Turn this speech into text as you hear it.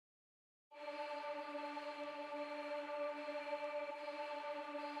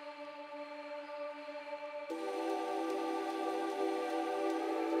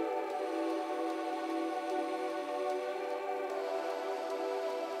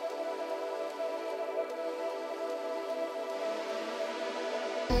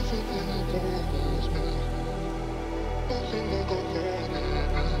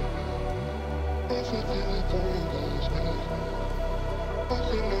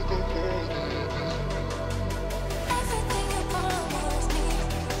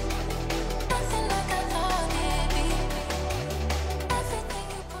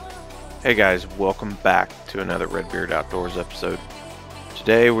Hey guys, welcome back to another Redbeard Outdoors episode.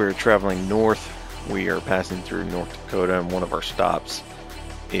 Today we're traveling north. We are passing through North Dakota, and one of our stops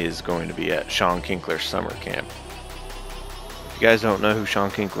is going to be at Shawn Kinkelaar's summer camp. If you guys don't know who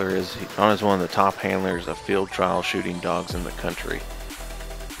Shawn Kinkelaar is, Shawn is one of the top handlers of field trial shooting dogs in the country.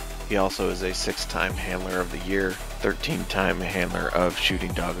 He also is a 6-time handler of the year, 13-time handler of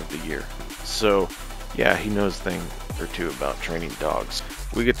shooting dog of the year. So yeah, he knows a thing or two about training dogs.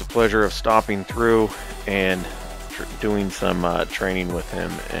 We get the pleasure of stopping through and doing some training with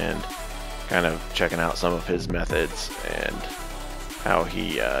him and kind of checking out some of his methods and how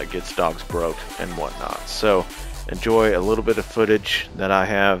he gets dogs broke and whatnot. So enjoy a little bit of footage that I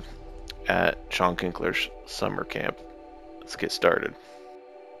have at Shawn Kinkelaar's summer camp. Let's get started.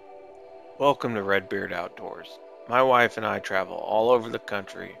 Welcome to Redbeard Outdoors. My wife and I travel all over the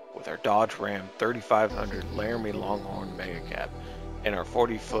country with our Dodge Ram 3500 Laramie Longhorn Mega Cab and our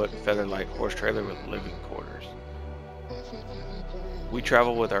 40-foot Featherlight horse trailer with living quarters. We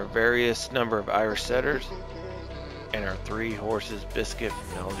travel with our various number of Irish setters and our 3 horses, Biscuit,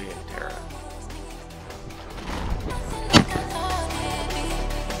 Melody, and Tara.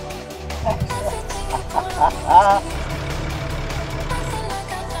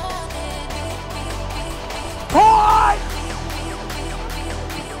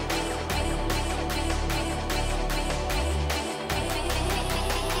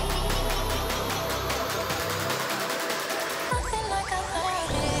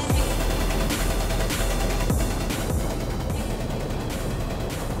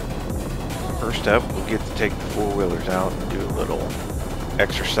 First up, we'll get to take the 4-wheelers out and do a little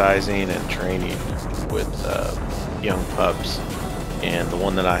exercising and training with young pups, and the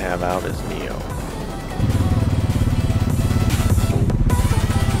one that I have out is Neo.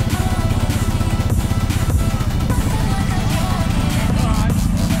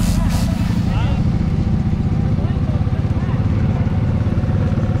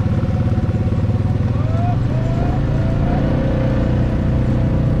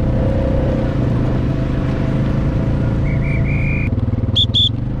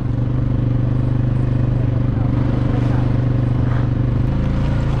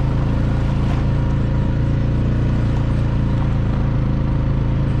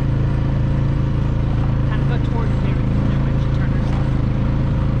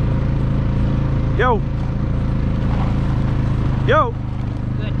 Yo! Yo!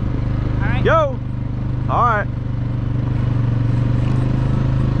 Good. Alright. Yo! Alright.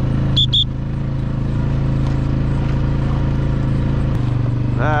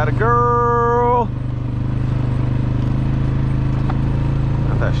 That a girl!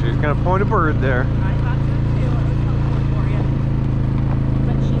 I thought she was gonna point a bird there. I thought so too. I was coming for you.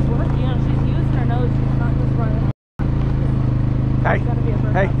 But she's working, you know, she's using her nose. She's not just running. Hey! There's gotta be a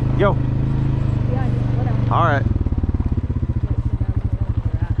bird Hey! out there. Yo! Yeah, just whatever. Alright. Let's sit down and look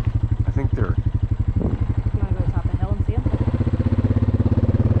where they're at. I think they're... You wanna go top the hill and see them?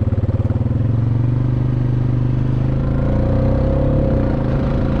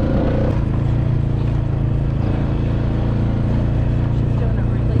 She's doing a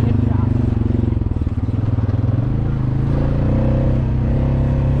really good job.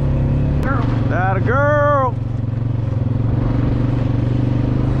 Girl. That a girl!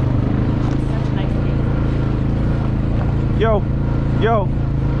 Such a nice name. Yo! Yo!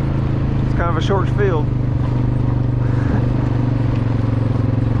 It's kind of a short field.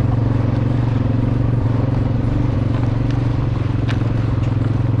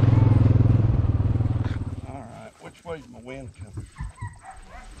 Alright, which way's my wind coming?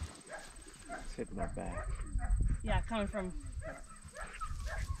 It's hitting my back. Yeah, coming from.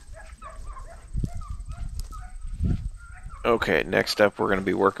 Okay, next up we're going to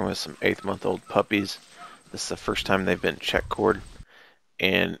be working with some 8-month-old puppies. This is the first time they've been check cord,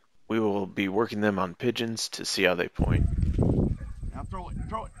 and we will be working them on pigeons to see how they point. Now throw it,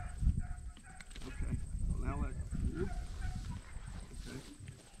 throw it. Okay, now let it. Whoop. Okay.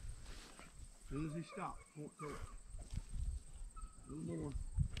 As soon as he stops, throw it. A little more.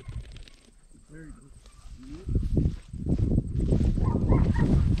 There you go. Whoop.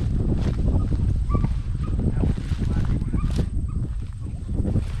 Now,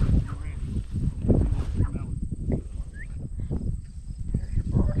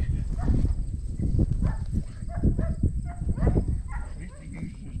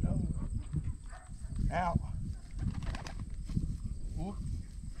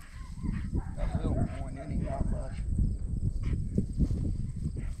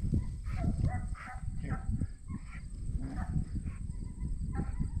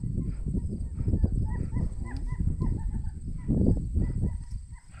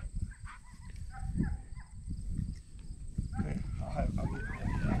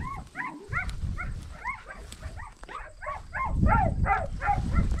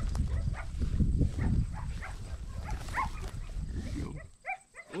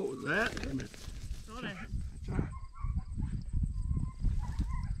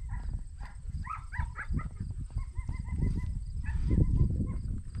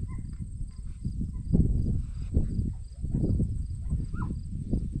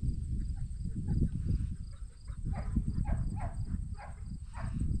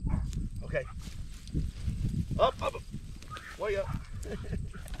 Okay. Up, up, up. Way up. Go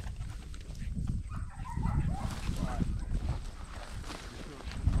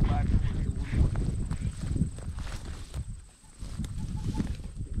back over here one more.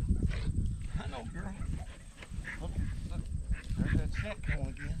 I know, girl. Look, look. There's that scent going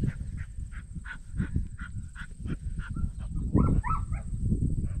again.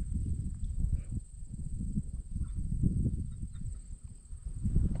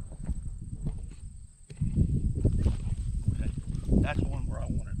 That's one where I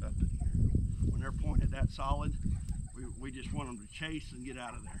want it up in here. When they're pointed that solid, we just want them to chase and get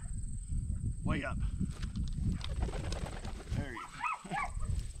out of there. Way up. There you go.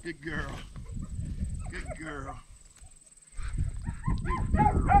 Good girl. Good girl. Good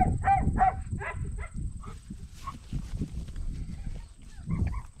girl.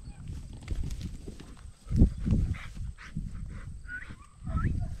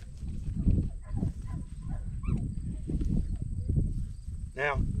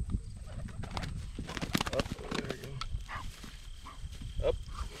 Now, up, there you go. Up.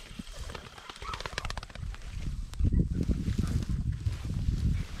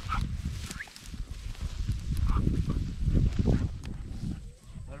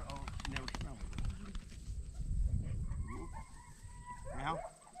 Let her, oh, she never smelled it. Now.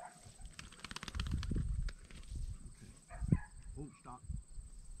 Oh, stop.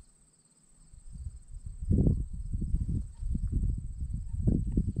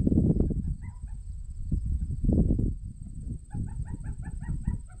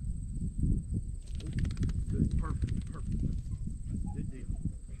 Good, perfect, perfect. Good deal.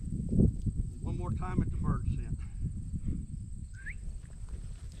 One more time at the bird scent.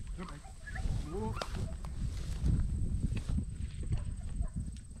 Come back. Whoop.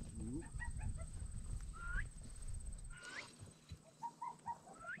 Whoop.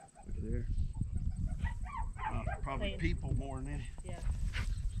 Look there. Probably Playing. people more than any. Yeah.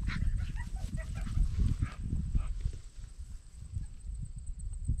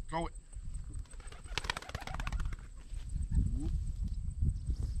 Throw it. Whoop.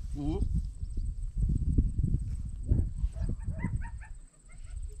 Whoop.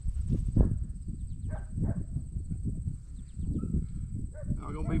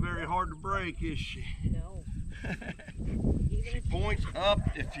 Not gonna be very hard to break, is she? No. She points up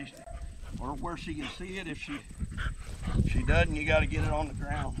if she, or where she can see it. If she doesn't, you got to get it on the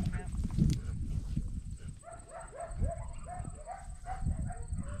ground.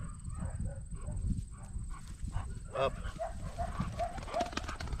 Up.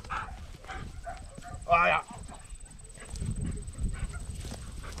 Oh, yeah.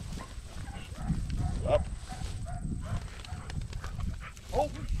 Up. Oh.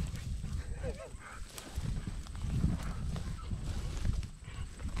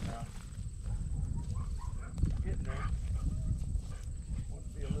 Now, getting there. Want to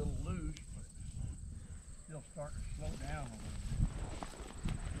be a little loose, but still starting to slow down a little bit.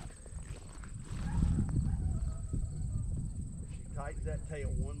 She tightens that tail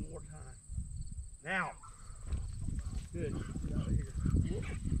one more time. Now. Good. Get out of here. Whoop.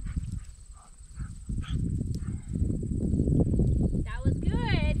 That was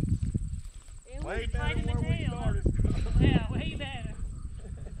good. It was Way better tight in the where we tail. started. Yeah, way better.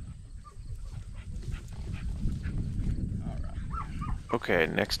 All right. Okay,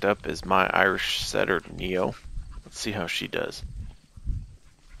 next up is my Irish setter, Neo. Let's see how she does.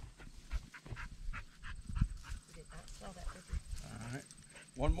 We did not smell that, did we? All right.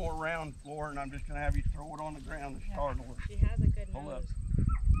 One more round, Laura, and I'm just going to have you throw it on the ground and startle her. She has a good Hold nose. up.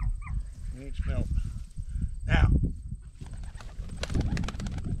 You ain't smelled. Now.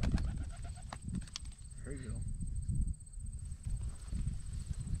 There you go.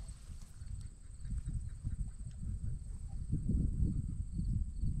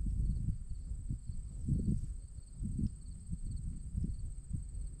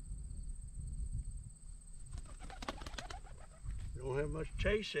 Don't have much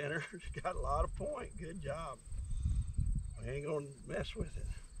chase in her. She's got a lot of point. Good job. I ain't gonna mess with it.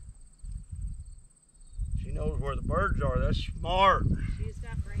 She knows where the birds are. That's smart. She's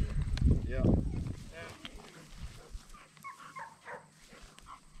got brains. Yeah.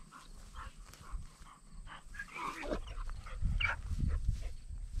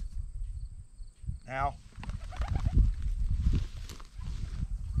 Now.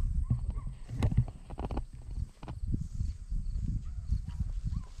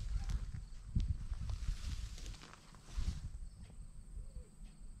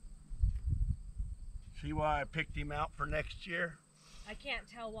 See why I picked him out for next year? I can't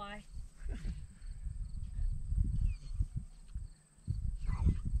tell why.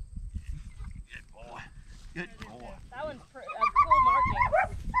 Good boy. That one's a cool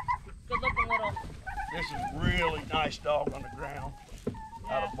marking. Good looking little. This is really nice dog on the ground.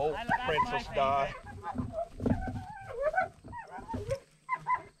 Out of both that's my Princess Di.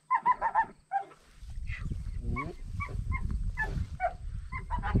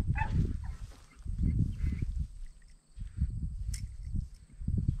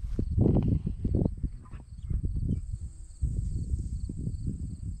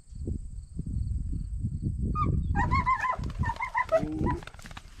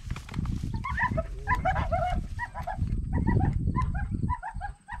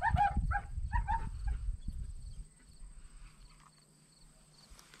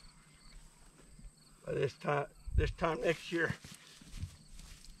 This time next year,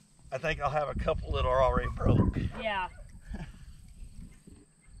 I think I'll have a couple that are already broke. Yeah.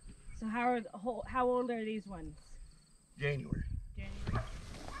 So how old are these ones? January. January.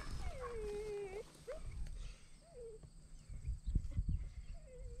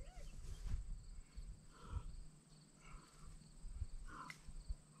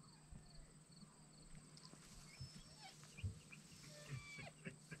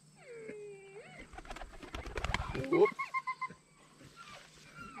 Whoop.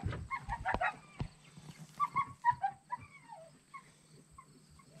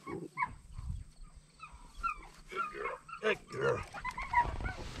 Good girl.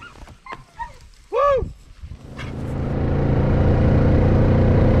 Woo!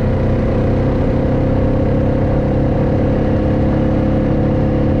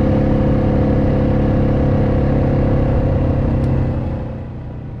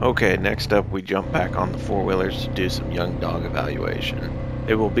 Okay, next up we jump back on the four-wheelers to do some young dog evaluation.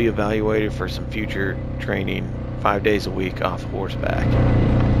 They will be evaluated for some future training 5 days a week off horseback.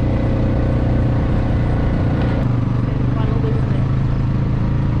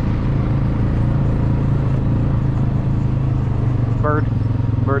 Bird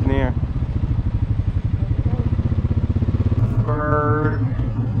in the air. Bird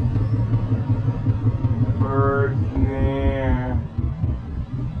in the air.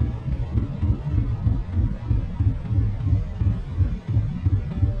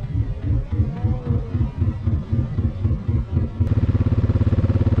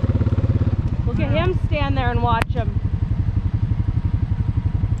 Look at him stand there and watch him.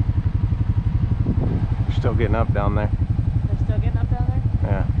 They're still getting up down there. They're still getting up down there?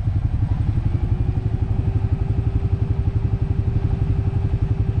 Yeah.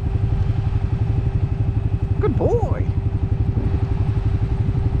 Good boy.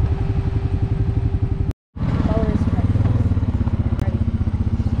 Lower his head. Ready.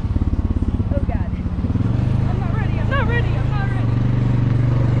 Oh God. I'm not ready, I'm not ready, I'm not ready.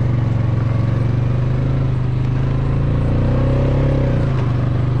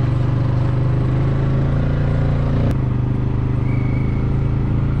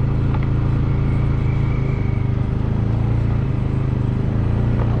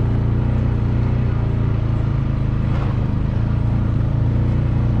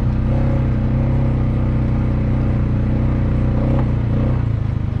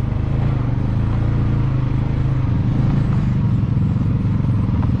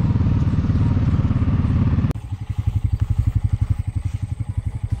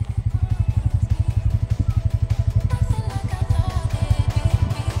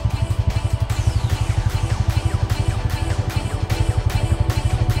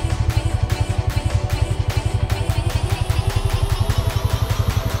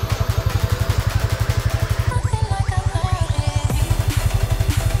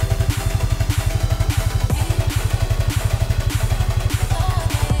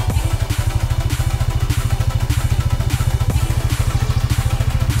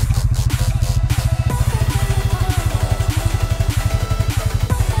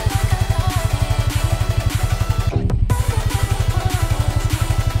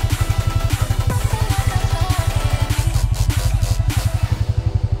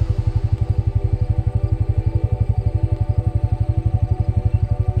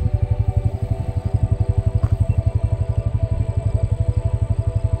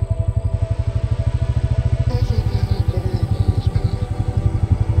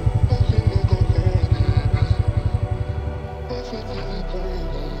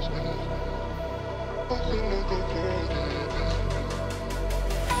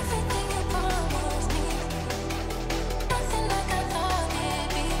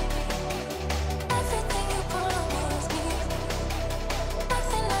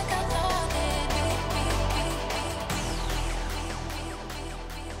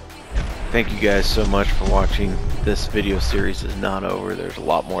 Thank you guys so much for watching. This video series is not over. There's a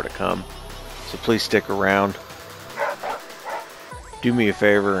lot more to come. So please stick around. Do me a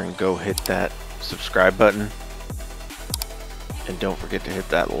favor and go hit that subscribe button. And don't forget to hit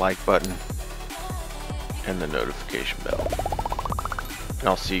that like button and the notification bell. And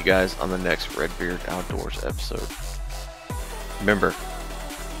I'll see you guys on the next Redbeard Outdoors episode. Remember,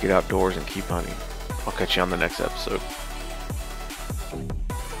 get outdoors and keep hunting. I'll catch you on the next episode.